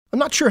I'm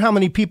not sure how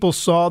many people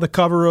saw the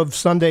cover of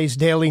Sunday's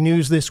Daily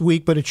News this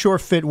week, but it sure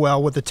fit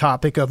well with the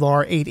topic of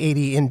our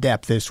 880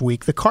 In-Depth this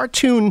week. The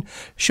cartoon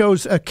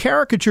shows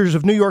caricatures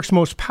of New York's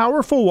most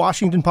powerful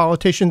Washington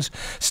politicians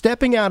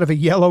stepping out of a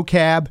yellow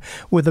cab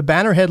with a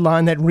banner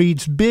headline that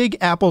reads, Big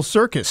Apple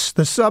Circus.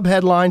 The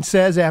subheadline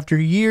says, after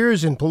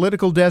years in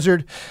political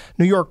desert,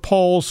 New York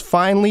polls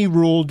finally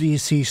rule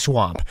D.C.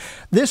 swamp.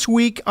 This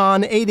week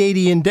on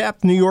 880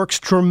 In-Depth, New York's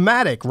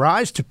dramatic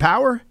rise to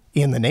power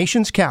in the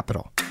nation's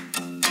capital.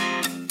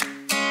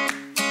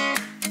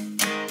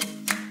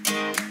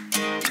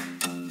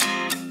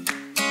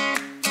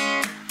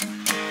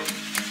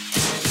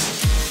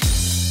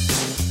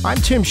 I'm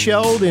Tim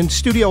Sheld in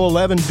Studio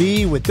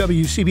 11B with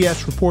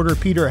WCBS reporter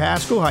Peter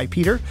Haskell. Hi,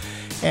 Peter.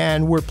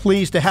 And we're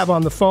pleased to have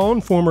on the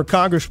phone former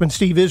Congressman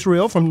Steve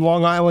Israel from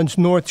Long Island's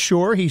North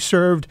Shore. He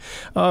served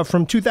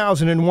from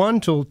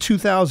 2001 till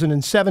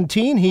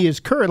 2017. He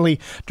is currently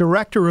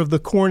director of the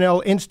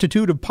Cornell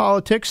Institute of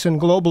Politics and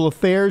Global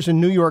Affairs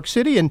in New York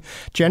City, and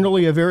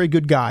generally a very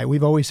good guy.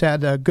 We've always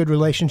had a good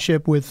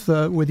relationship with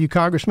you,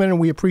 Congressman, and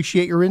we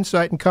appreciate your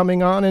insight in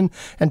coming on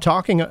and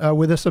talking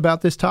with us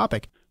about this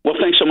topic. Well,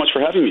 thanks so much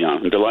for having me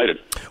on. I'm delighted.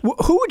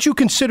 Who would you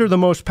consider the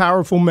most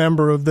powerful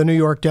member of the New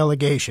York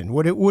delegation?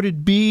 Would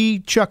it be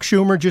Chuck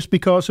Schumer just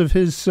because of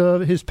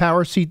his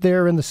power seat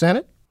there in the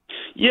Senate?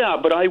 Yeah,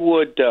 but I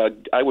would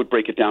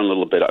break it down a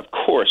little bit. Of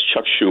course,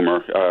 Chuck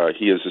Schumer,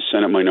 he is the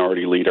Senate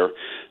Minority Leader,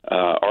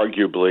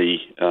 arguably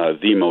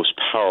the most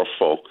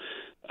powerful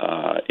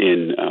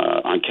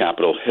on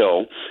Capitol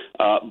Hill.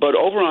 But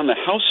over on the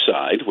House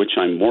side, which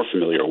I'm more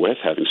familiar with,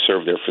 having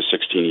served there for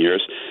 16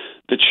 years,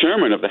 the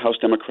chairman of the House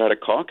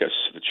Democratic Caucus,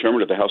 the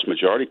chairman of the House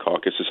Majority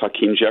Caucus, is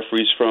Hakeem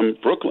Jeffries from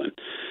Brooklyn.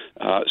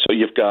 So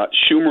you've got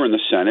Schumer in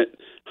the Senate,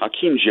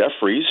 Hakeem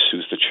Jeffries,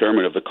 who's the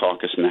chairman of the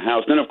caucus in the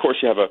House. Then, of course,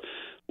 you have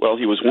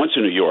he was once a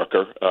New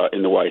Yorker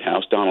in the White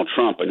House, Donald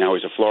Trump, and now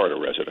he's a Florida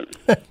resident.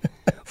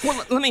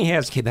 Well, let me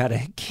ask you about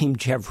Hakeem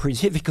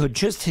Jeffries. If you could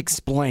just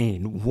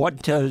explain,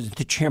 what does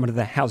the chairman of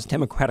the House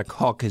Democratic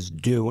Caucus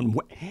do, and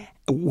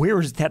where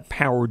is that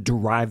power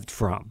derived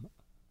from?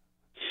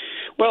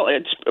 Well,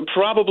 it's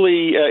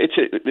probably it's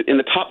in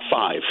the top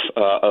five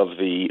of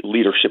the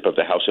leadership of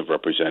the House of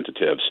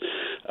Representatives,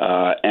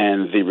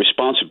 and the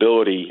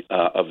responsibility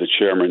of the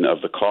chairman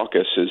of the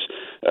caucus is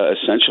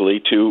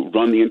essentially to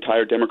run the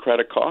entire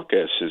Democratic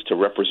caucus, is to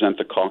represent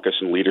the caucus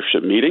in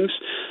leadership meetings,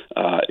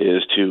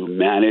 is to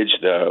manage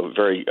the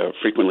very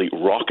frequently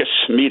raucous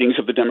meetings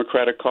of the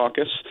Democratic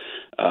caucus,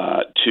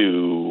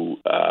 to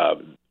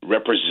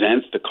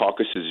represent the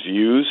caucus's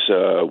views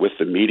with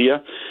the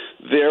media.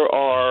 There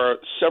are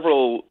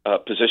several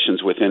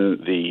positions within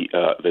the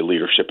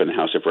leadership in the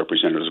House of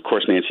Representatives. Of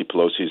course, Nancy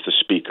Pelosi is the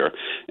Speaker,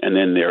 and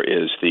then there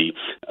is the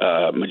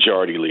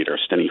Majority Leader,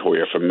 Steny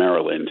Hoyer from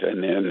Maryland,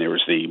 and then there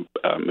is the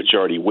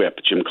Majority Whip,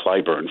 Jim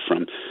Clyburn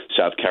from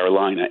South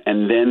Carolina,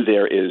 and then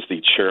there is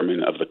the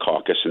Chairman of the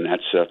caucus, and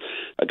that's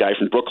a guy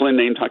from Brooklyn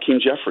named Hakeem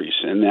Jeffries,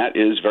 and that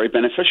is very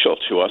beneficial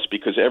to us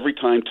because every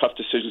time tough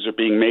decisions are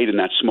being made in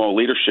that small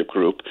leadership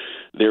group,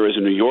 there is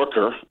a New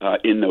Yorker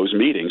in those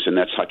meetings, and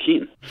that's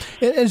Hakeem.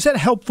 Is that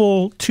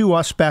helpful to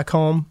us back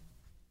home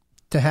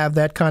to have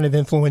that kind of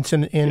influence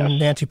in Yes.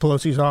 Nancy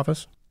Pelosi's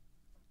office?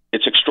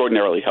 It's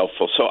extraordinarily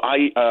helpful. So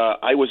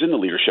I was in the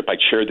leadership. I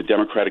chaired the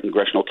Democratic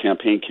Congressional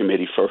Campaign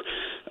Committee for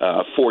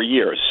 4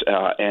 years.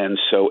 And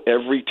so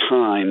every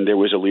time there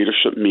was a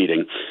leadership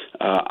meeting,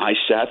 I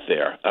sat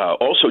there.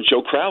 Also,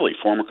 Joe Crowley,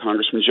 former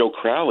Congressman Joe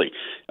Crowley,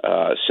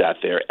 sat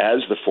there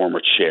as the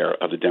former chair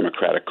of the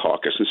Democratic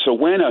caucus. And so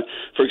when,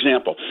 for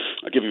example,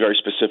 I'll give you a very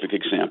specific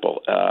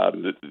example.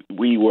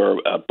 We were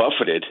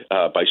buffeted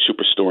by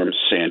Superstorm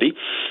Sandy,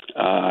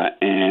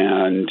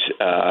 and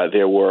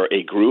there were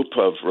a group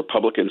of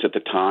Republicans at the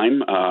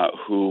time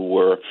who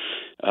were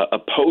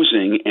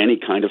opposing any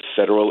kind of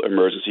federal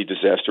emergency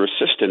disaster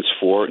assistance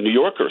for New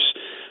Yorkers.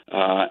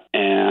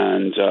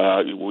 And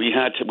we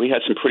had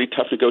some pretty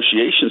tough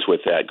negotiations with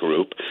that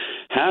group,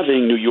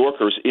 having New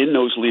Yorkers in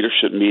those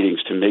leadership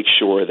meetings to make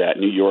sure that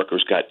New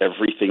Yorkers got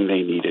everything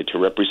they needed to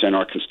represent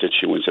our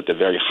constituents at the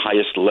very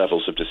highest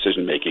levels of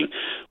decision making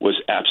was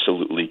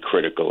absolutely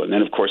critical. And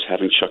then, of course,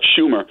 having Chuck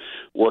Schumer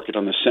working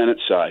on the Senate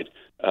side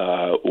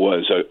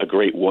was a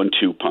great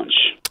 1-2 punch.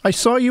 I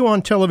saw you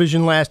on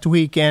television last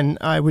week, and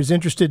I was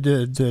interested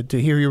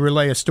to hear you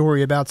relay a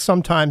story about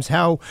sometimes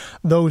how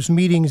those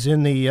meetings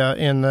in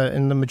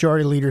the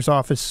majority leader's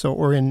office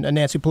or in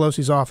Nancy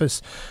Pelosi's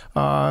office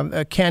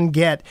can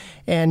get.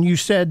 And you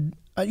said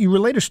you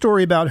relayed a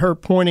story about her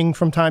pointing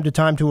from time to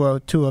time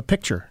to a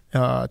picture,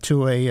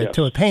 to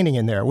a painting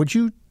in there. Would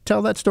you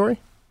tell that story?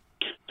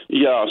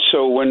 Yeah,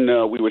 so when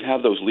we would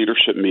have those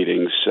leadership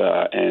meetings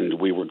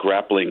and we were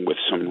grappling with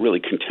some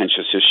really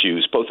contentious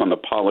issues, both on the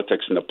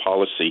politics and the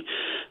policy,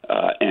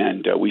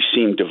 and we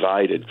seemed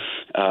divided,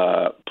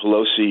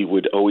 Pelosi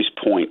would always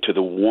point to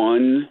the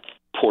one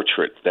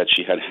portrait that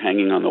she had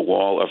hanging on the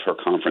wall of her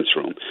conference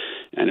room.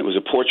 And it was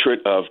a portrait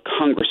of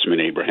Congressman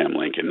Abraham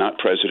Lincoln, not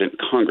President,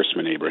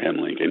 Congressman Abraham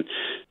Lincoln,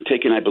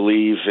 taken, I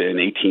believe, in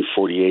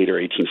 1848 or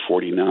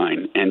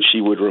 1849. And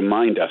she would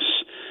remind us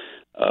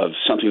of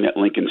something that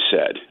Lincoln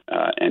said,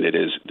 and it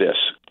is this,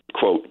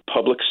 quote,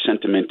 "Public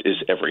sentiment is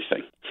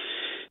everything."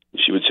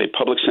 She would say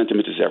public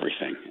sentiment is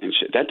everything. And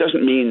that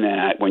doesn't mean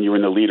that when you're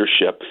in the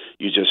leadership,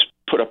 you just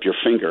put up your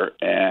finger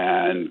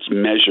and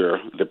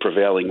measure the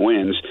prevailing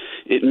winds.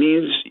 It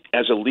means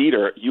as a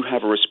leader, you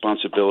have a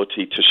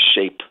responsibility to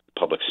shape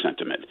public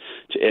sentiment,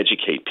 to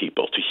educate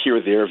people, to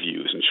hear their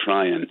views and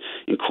try and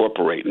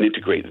incorporate and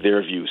integrate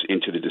their views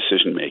into the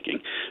decision making.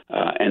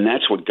 And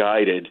that's what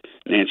guided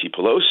Nancy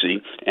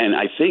Pelosi, and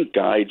I think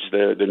guides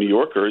the New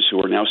Yorkers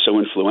who are now so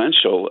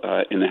influential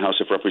in the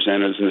House of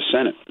Representatives and the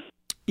Senate.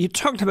 You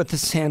talked about the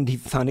Sandy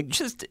funding.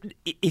 Just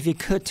if you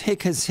could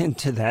take us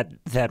into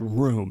that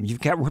room. You've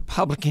got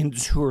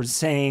Republicans who are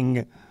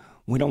saying,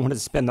 we don't want to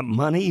spend the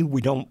money.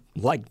 We don't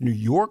like New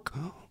York.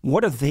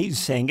 What are they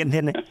saying? And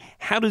then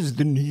how does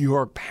the New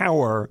York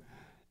power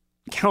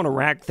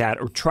counteract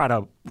that or try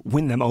to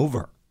win them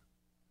over?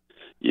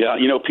 Yeah,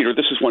 Peter,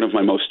 this is one of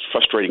my most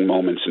frustrating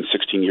moments in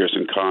 16 years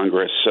in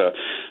Congress.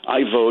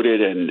 I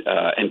voted and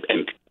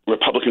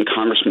Republican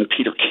Congressman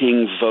Peter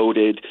King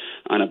voted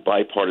on a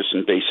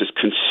bipartisan basis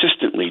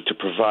consistently to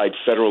provide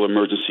federal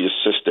emergency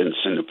assistance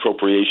and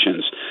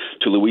appropriations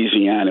to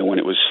Louisiana when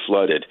it was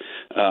flooded,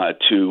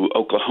 to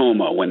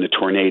Oklahoma when the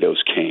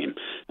tornadoes came,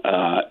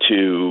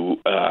 to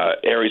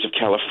areas of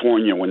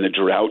California when the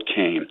drought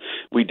came.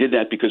 We did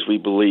that because we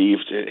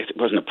believed it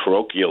wasn't a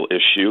parochial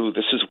issue.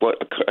 This is what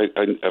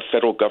a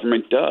federal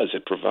government does.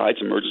 It provides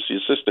emergency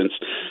assistance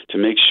to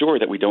make sure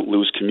that we don't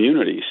lose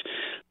communities.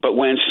 But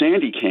when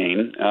Sandy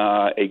came,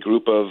 a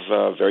group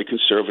of very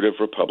conservative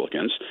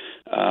Republicans,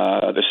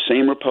 the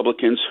same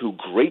Republicans who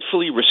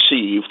gratefully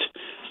received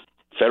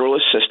federal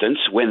assistance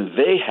when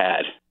they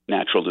had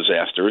natural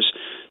disasters,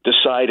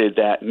 decided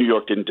that New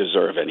York didn't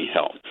deserve any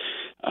help.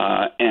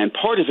 And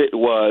part of it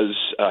was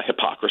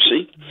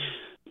hypocrisy.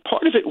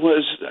 Part of it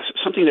was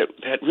something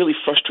that really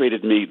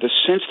frustrated me, the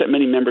sense that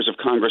many members of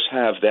Congress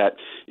have that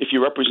if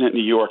you represent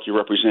New York, you're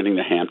representing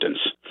the Hamptons,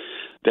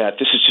 that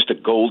this is just a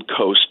Gold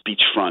Coast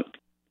beachfront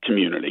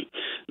community,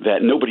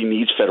 that nobody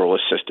needs federal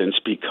assistance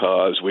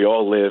because we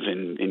all live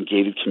in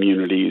gated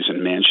communities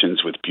and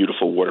mansions with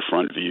beautiful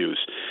waterfront views.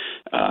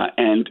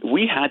 And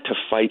we had to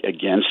fight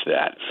against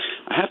that.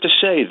 I have to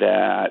say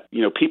that,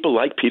 people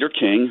like Peter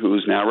King,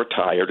 who's now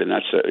retired and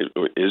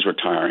is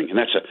retiring, and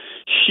that's a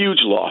huge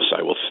loss,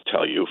 I will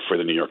tell you, for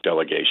the New York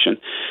delegation.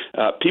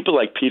 People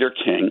like Peter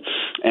King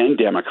and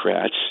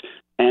Democrats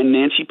and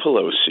Nancy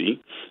Pelosi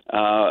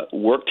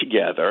worked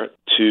together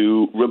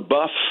to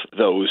rebuff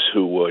those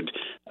who would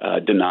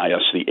deny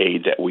us the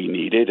aid that we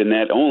needed, and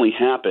that only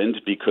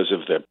happened because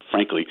of the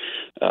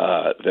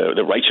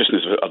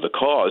righteousness of the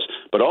cause,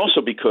 but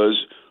also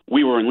because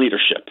we were in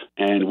leadership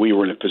and we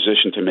were in a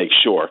position to make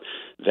sure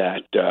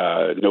that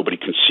nobody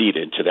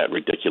conceded to that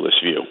ridiculous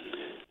view.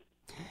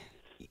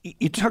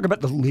 You talk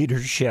about the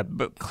leadership,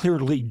 but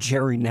clearly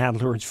Jerry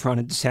Nadler is front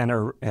and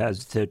center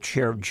as the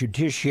chair of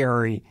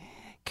Judiciary.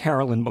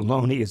 Carolyn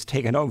Maloney has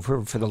taken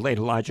over for the late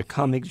Elijah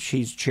Cummings.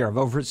 She's chair of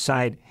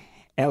Oversight.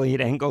 Eliot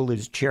Engel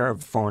is chair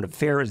of Foreign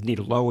Affairs.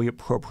 Nita Lowey,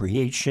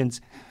 Appropriations.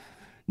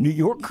 New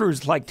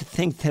Yorkers like to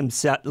think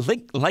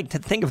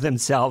of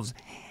themselves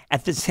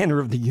at the center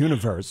of the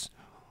universe.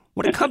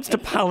 When it comes to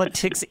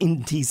politics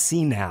in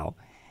D.C. now,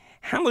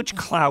 how much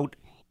clout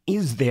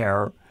is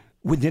there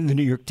within the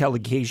New York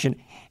delegation,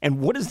 and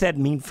what does that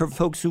mean for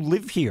folks who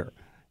live here?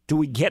 Do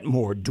we get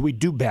more? Do we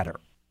do better?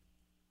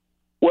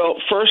 Well,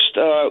 first,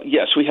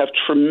 yes, we have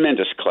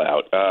tremendous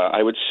clout.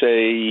 I would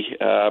say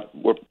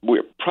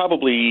we're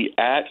probably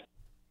at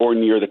or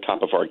near the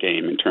top of our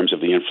game in terms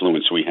of the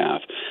influence we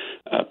have,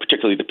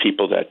 particularly the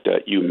people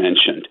that you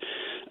mentioned.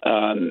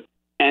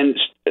 And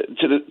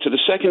to the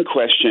second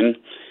question,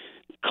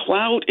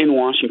 clout in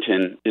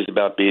Washington is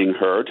about being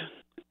heard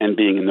and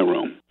being in the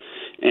room.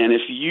 And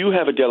if you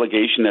have a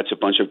delegation that's a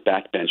bunch of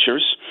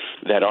backbenchers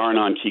that aren't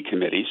on key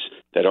committees,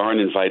 that aren't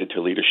invited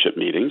to leadership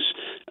meetings,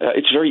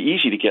 it's very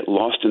easy to get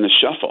lost in the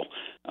shuffle.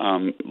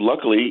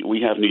 Luckily,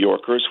 we have New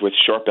Yorkers with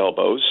sharp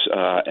elbows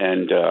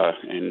and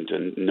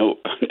no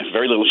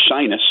very little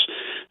shyness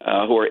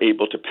who are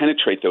able to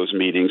penetrate those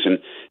meetings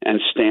and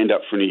stand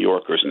up for New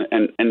Yorkers.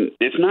 And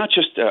it's not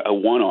just a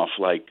one-off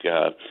like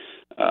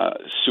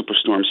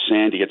Superstorm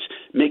Sandy. It's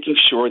making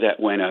sure that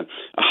when a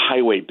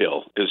highway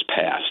bill is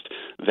passed,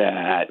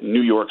 that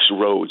New York's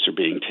roads are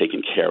being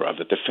taken care of,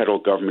 that the federal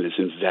government is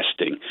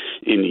investing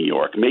in New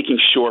York. Making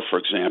sure, for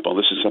example,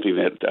 this is something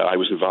that I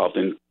was involved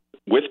in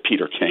with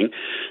Peter King,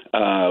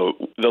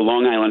 the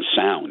Long Island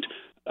Sound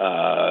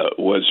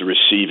was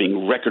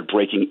receiving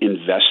record-breaking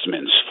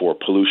investments for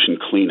pollution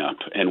cleanup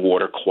and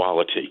water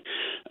quality.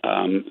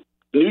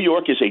 New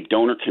York is a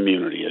donor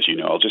community, as you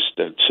know. I'll just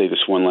say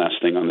this one last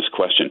thing on this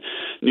question.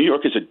 New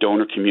York is a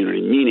donor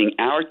community, meaning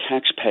our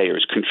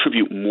taxpayers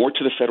contribute more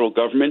to the federal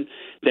government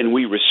than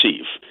we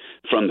receive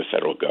from the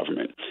federal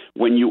government.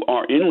 When you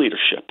are in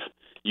leadership,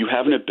 you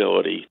have an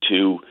ability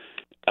to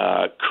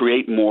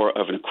create more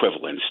of an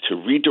equivalence, to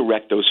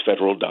redirect those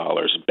federal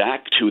dollars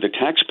back to the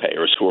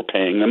taxpayers who are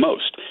paying the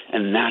most.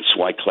 And that's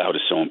why clout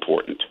is so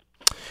important.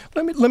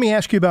 Let me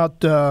ask you about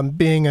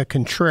being a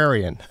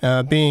contrarian,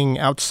 being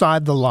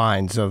outside the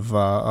lines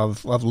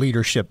of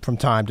leadership from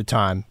time to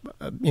time.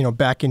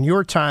 Back in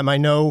your time, I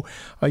know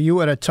you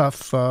had a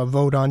tough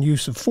vote on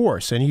use of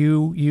force, and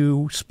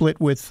you split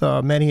with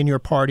many in your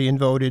party and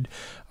voted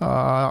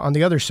on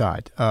the other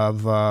side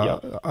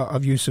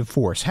of use of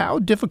force. How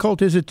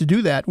difficult is it to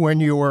do that when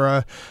you're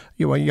a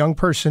young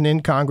person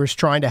in Congress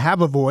trying to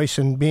have a voice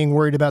and being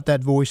worried about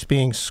that voice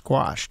being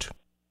squashed?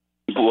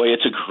 Boy,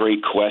 it's a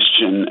great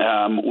question.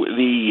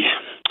 The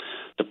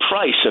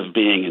price of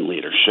being in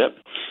leadership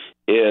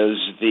is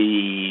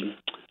the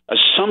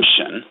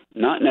assumption,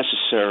 not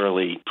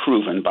necessarily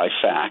proven by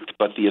fact,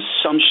 but the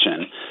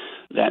assumption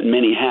that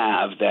many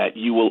have that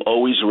you will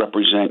always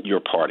represent your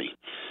party,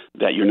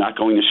 that you're not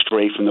going to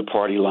stray from the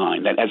party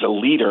line, that as a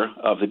leader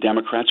of the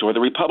Democrats or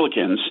the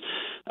Republicans,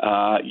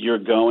 you're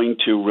going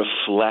to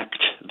reflect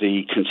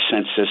the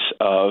consensus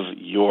of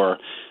your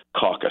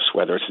caucus,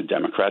 whether it's the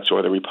Democrats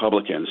or the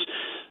Republicans.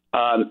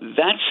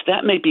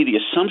 That may be the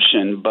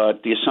assumption,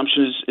 but the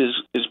assumption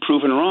is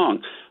proven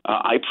wrong.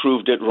 I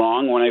proved it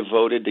wrong when I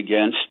voted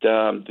against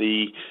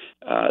the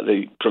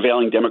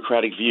prevailing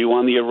Democratic view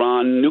on the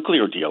Iran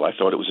nuclear deal. I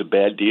thought it was a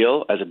bad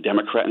deal. As a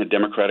Democrat and a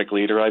Democratic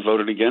leader, I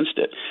voted against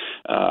it.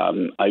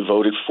 I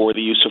voted for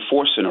the use of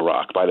force in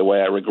Iraq. By the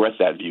way, I regret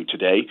that view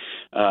today,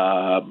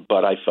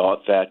 but I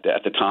thought that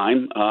at the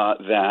time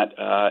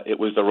that it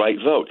was the right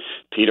vote.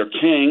 Peter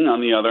King, on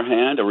the other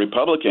hand, a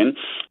Republican,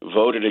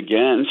 voted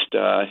against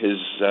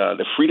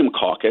the Freedom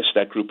Caucus,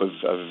 that group of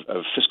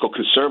fiscal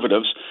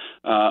conservatives,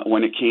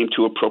 when it came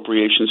to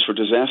appropriations for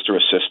disaster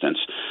assistance.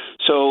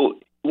 So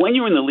when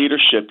you're in the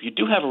leadership, you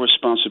do have a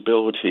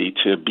responsibility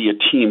to be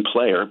a team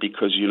player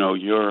because, you're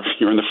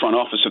in the front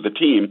office of the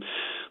team.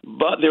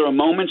 But there are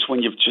moments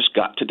when you've just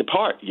got to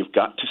depart. You've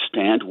got to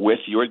stand with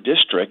your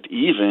district,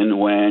 even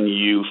when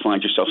you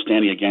find yourself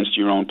standing against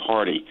your own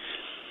party.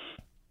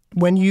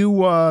 When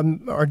you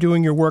are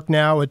doing your work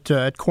now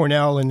at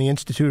Cornell in the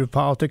Institute of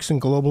Politics and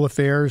Global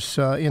Affairs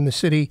in the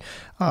city,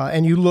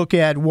 and you look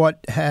at what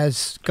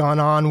has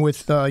gone on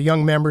with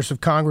young members of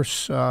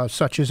Congress,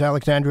 such as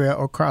Alexandria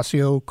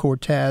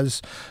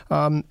Ocasio-Cortez,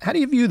 how do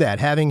you view that,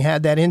 having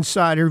had that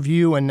insider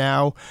view and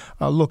now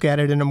look at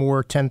it in a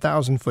more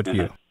 10,000-foot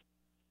view?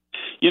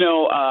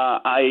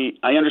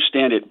 I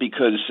understand it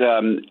because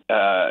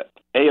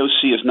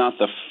AOC is not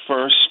the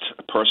first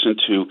person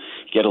to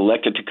get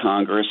elected to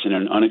Congress in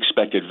an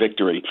unexpected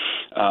victory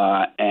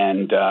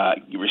and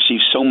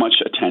receive so much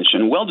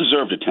attention,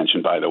 well-deserved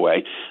attention, by the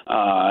way,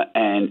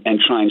 and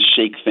try and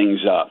shake things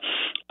up.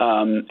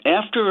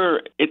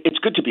 It's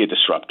good to be a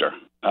disruptor.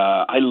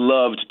 I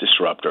loved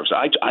disruptors.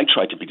 I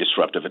tried to be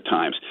disruptive at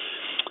times.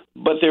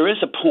 But there is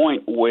a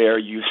point where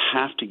you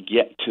have to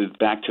get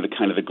back to the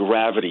kind of the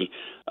gravity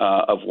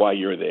of why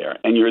you're there.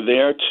 And you're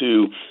there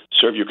to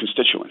serve your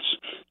constituents.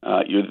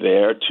 You're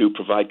there to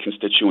provide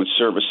constituent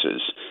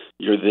services.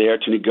 You're there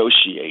to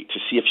negotiate, to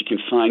see if you can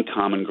find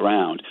common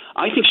ground.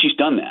 I think she's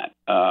done that.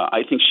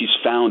 I think she's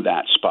found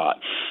that spot.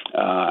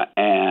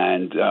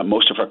 And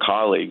most of her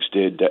colleagues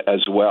did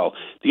as well.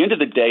 At the end of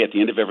the day, at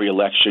the end of every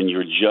election,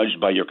 you're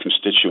judged by your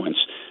constituents,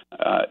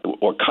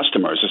 or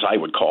customers, as I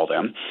would call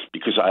them,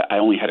 because I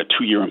only had a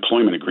 2-year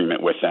employment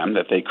agreement with them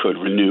that they could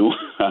renew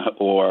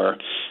or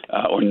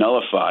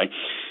nullify.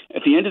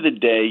 At the end of the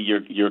day,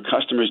 your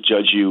customers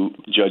judge you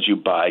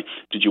by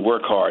did you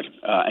work hard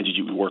and did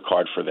you work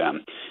hard for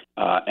them.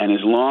 And as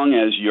long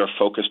as you're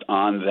focused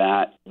on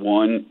that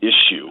one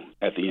issue,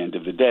 at the end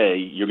of the day,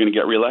 you're going to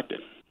get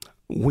reelected.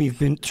 We've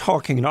been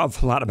talking an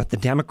awful lot about the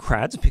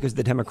Democrats because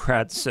the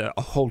Democrats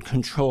hold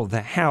control of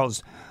the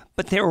House.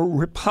 But there are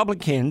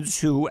Republicans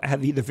who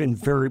have either been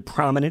very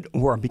prominent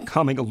or are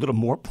becoming a little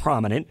more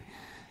prominent.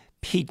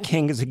 Pete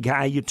King is a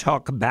guy you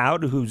talk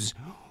about who's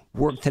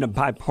worked in a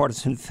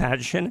bipartisan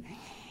fashion.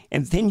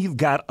 And then you've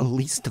got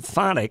Elise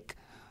Stefanik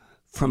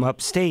from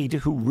upstate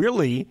who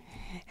really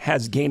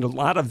has gained a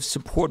lot of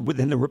support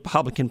within the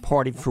Republican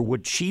Party for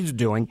what she's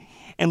doing.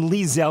 And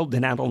Lee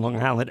Zeldin out on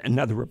Long Island,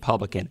 another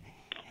Republican.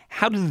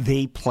 How do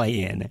they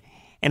play in?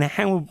 And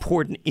how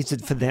important is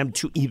it for them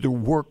to either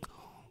work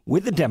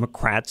with the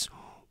Democrats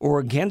or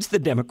against the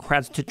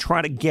Democrats to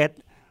try to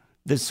get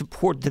the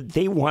support that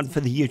they want for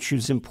the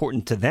issues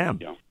important to them?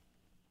 Yeah.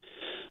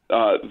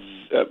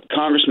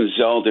 Congressman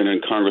Zeldin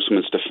and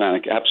Congresswoman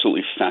Stefanik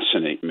absolutely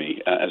fascinate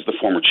me as the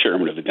former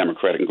chairman of the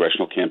Democratic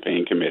Congressional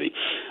Campaign Committee.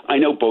 I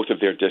know both of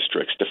their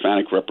districts.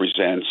 Stefanik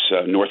represents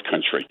North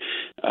Country,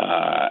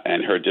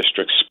 and her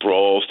district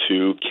sprawls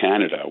to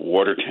Canada,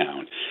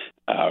 Watertown,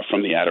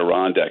 from the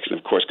Adirondacks. And,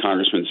 of course,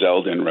 Congressman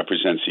Zeldin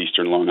represents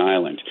Eastern Long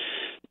Island.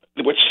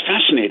 What's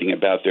fascinating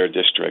about their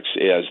districts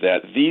is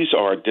that these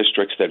are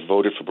districts that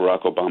voted for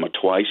Barack Obama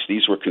twice.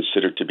 These were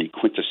considered to be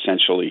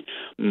quintessentially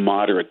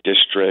moderate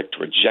district,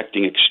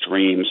 rejecting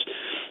extremes.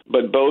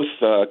 But both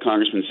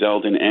Congressman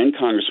Zeldin and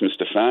Congressman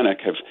Stefanik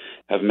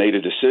have made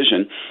a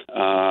decision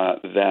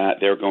that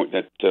they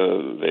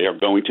are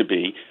going to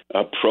be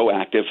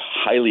proactive,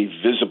 highly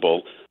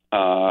visible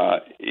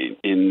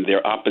in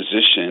their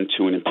opposition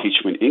to an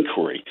impeachment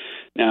inquiry.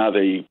 Now,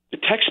 the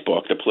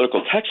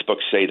political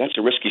textbooks say that's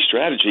a risky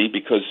strategy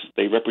because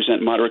they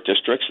represent moderate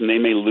districts and they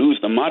may lose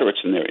the moderates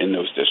in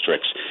those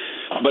districts.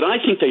 But I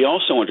think they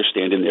also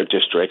understand in their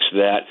districts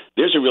that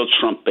there's a real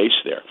Trump base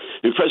there.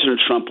 And President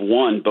Trump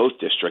won both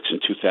districts in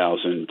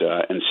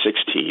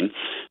 2016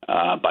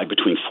 by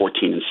between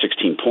 14 and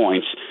 16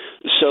 points.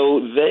 So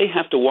they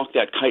have to walk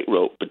that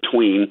tightrope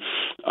between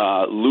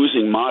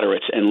losing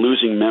moderates and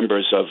losing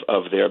members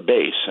of their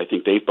base. I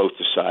think they've both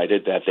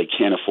decided that they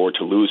can't afford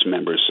to lose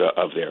members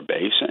of their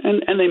base,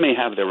 and they may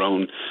have their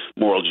own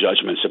moral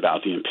judgments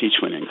about the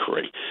impeachment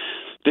inquiry.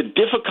 The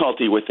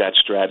difficulty with that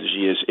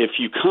strategy is if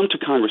you come to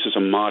Congress as a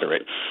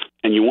moderate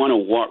and you want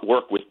to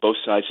work with both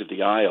sides of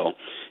the aisle,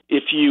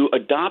 if you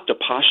adopt a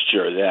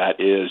posture that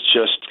is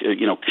just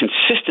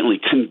consistently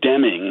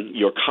condemning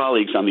your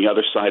colleagues on the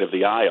other side of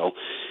the aisle,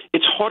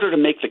 it's harder to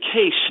make the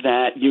case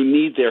that you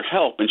need their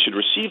help and should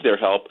receive their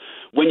help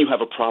when you have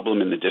a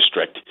problem in the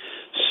district.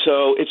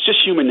 So it's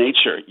just human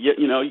nature. You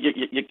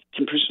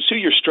can pursue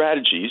your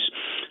strategies,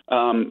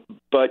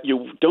 but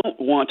you don't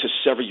want to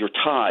sever your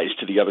ties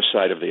to the other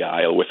side of the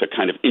aisle with a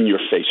kind of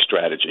in-your-face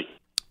strategy.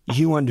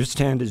 You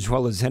understand as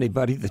well as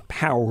anybody that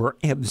power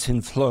ebbs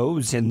and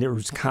flows, and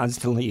there's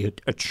constantly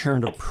a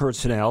churn of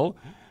personnel.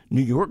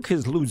 New York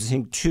is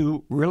losing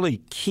two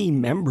really key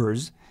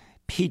members.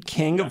 Pete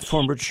King, a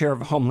former chair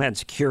of Homeland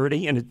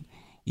Security, and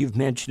you've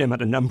mentioned him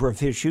on a number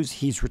of issues.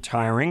 He's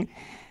retiring.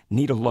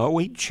 Nita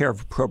Lowey, chair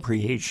of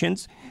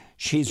Appropriations,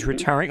 she's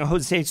retiring.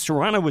 Jose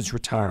Serrano is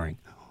retiring.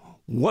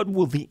 What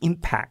will the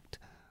impact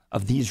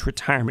of these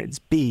retirements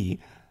be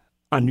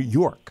on New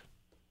York?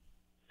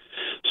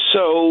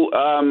 So,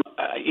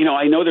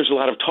 I know there's a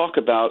lot of talk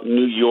about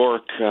New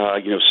York,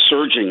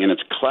 surging in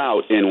its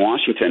clout in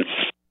Washington,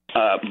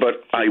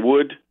 but I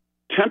would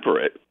temper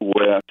it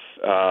with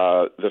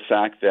the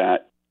fact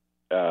that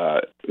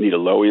Nita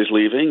Lowey is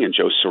leaving and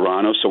Joe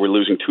Serrano, so we're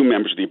losing two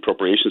members of the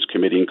Appropriations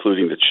Committee,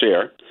 including the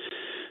chair.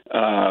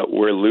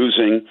 We're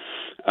losing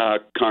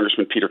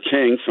Congressman Peter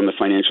King from the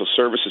Financial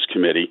Services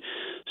Committee.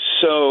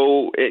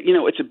 So,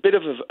 it's a bit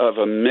of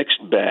a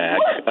mixed bag,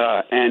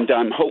 and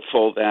I'm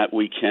hopeful that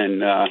we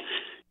can,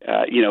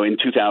 in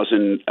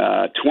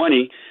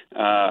 2020,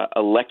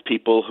 elect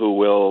people who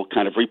will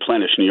kind of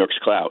replenish New York's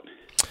clout.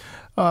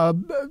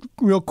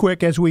 Real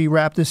quick, as we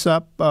wrap this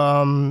up,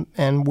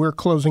 and we're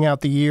closing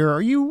out the year,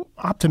 are you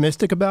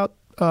optimistic about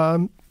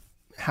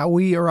how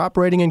we are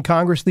operating in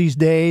Congress these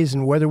days,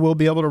 and whether we'll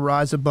be able to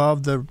rise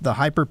above the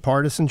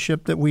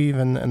hyper-partisanship that we've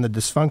and the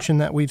dysfunction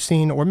that we've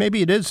seen, or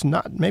maybe it's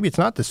not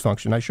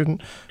dysfunction. I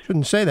shouldn't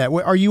say that.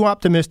 Are you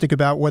optimistic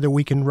about whether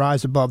we can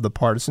rise above the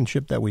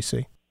partisanship that we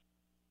see?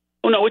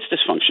 Oh, no, it's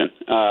dysfunction,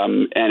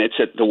 and it's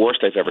at the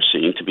worst I've ever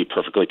seen, to be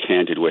perfectly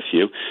candid with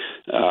you.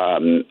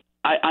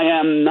 I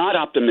am not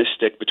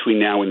optimistic between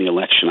now and the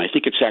election. I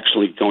think it's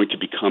actually going to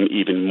become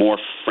even more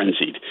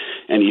frenzied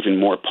and even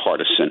more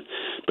partisan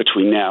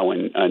between now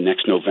and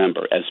next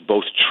November as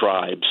both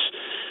tribes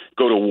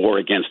go to war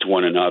against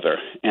one another.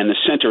 And the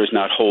center is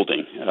not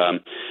holding.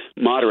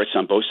 Moderates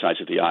on both sides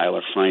of the aisle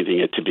are finding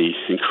it to be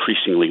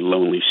increasingly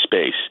lonely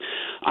space.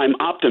 I'm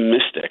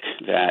optimistic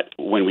that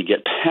when we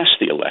get past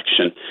the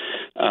election,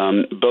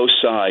 both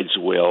sides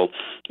will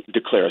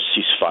declare a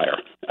ceasefire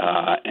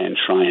and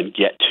try and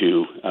get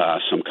to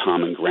some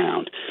common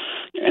ground.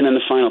 And then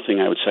the final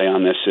thing I would say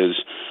on this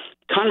is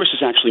Congress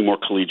is actually more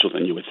collegial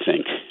than you would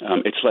think.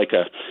 It's like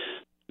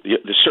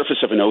the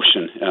surface of an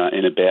ocean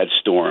in a bad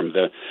storm.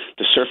 The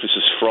surface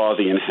is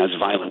frothy and has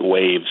violent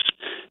waves,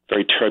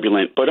 very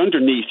turbulent, but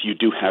underneath you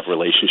do have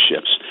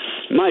relationships.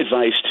 My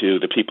advice to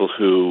the people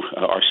who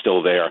are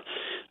still there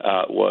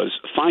was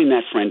find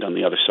that friend on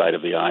the other side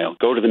of the aisle,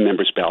 go to the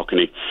members'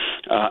 balcony,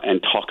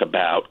 and talk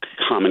about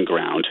common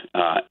ground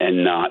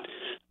and not,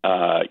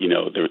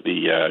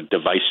 the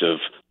divisive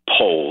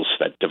poles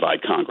that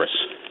divide Congress.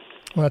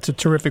 Well, that's a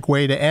terrific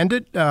way to end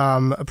it.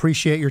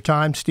 Appreciate your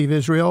time, Steve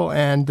Israel,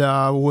 and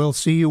we'll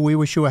see you. We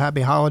wish you a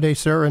happy holiday,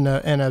 sir, and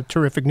a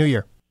terrific New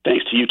Year.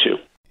 Thanks to you, too.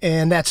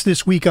 And that's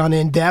this week on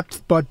In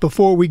Depth. But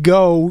before we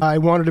go, I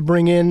wanted to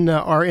bring in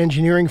our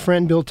engineering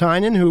friend, Bill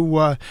Tynan,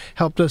 who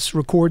helped us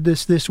record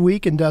this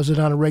week and does it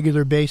on a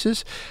regular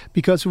basis,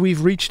 because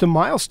we've reached a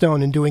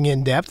milestone in doing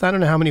In Depth. I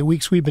don't know how many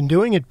weeks we've been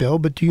doing it, Bill,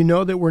 but do you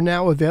know that we're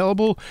now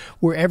available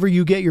wherever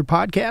you get your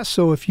podcasts?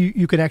 So if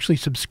you can actually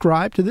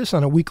subscribe to this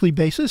on a weekly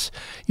basis,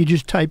 you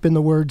just type in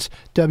the words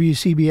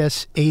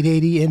WCBS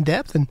 880 In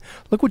Depth, and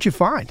look what you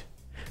find.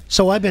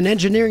 So I've been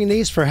engineering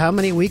these for how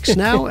many weeks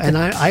now, and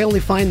I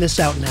only find this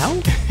out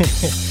now?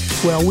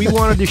 Well, we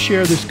wanted to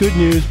share this good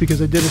news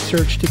because I did a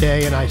search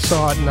today, and I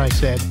saw it, and I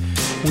said,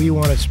 we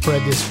want to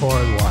spread this far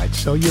and wide.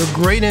 So your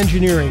great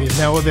engineering is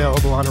now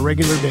available on a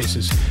regular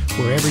basis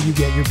wherever you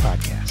get your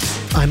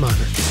podcasts. I'm honored.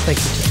 Thank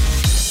you,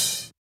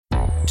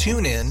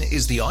 Tim. TuneIn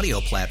is the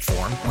audio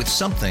platform with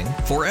something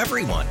for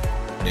everyone.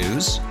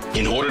 News.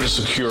 In order to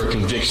secure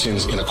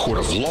convictions in a court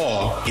of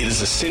law, it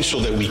is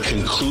essential that we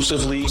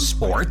conclusively.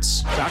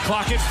 Sports. Shot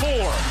clock at 4.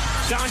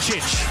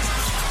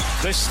 Doncic.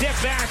 The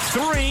step back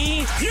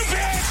three. You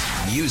bet.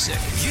 Music.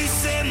 You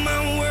set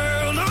my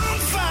world on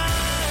fire.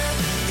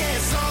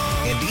 Yes,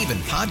 and even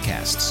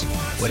podcasts.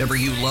 Whatever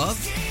you love,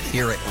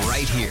 hear it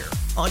right here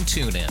on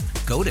TuneIn.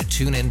 Go to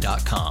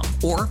TuneIn.com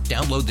or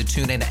download the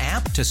TuneIn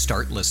app to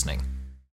start listening.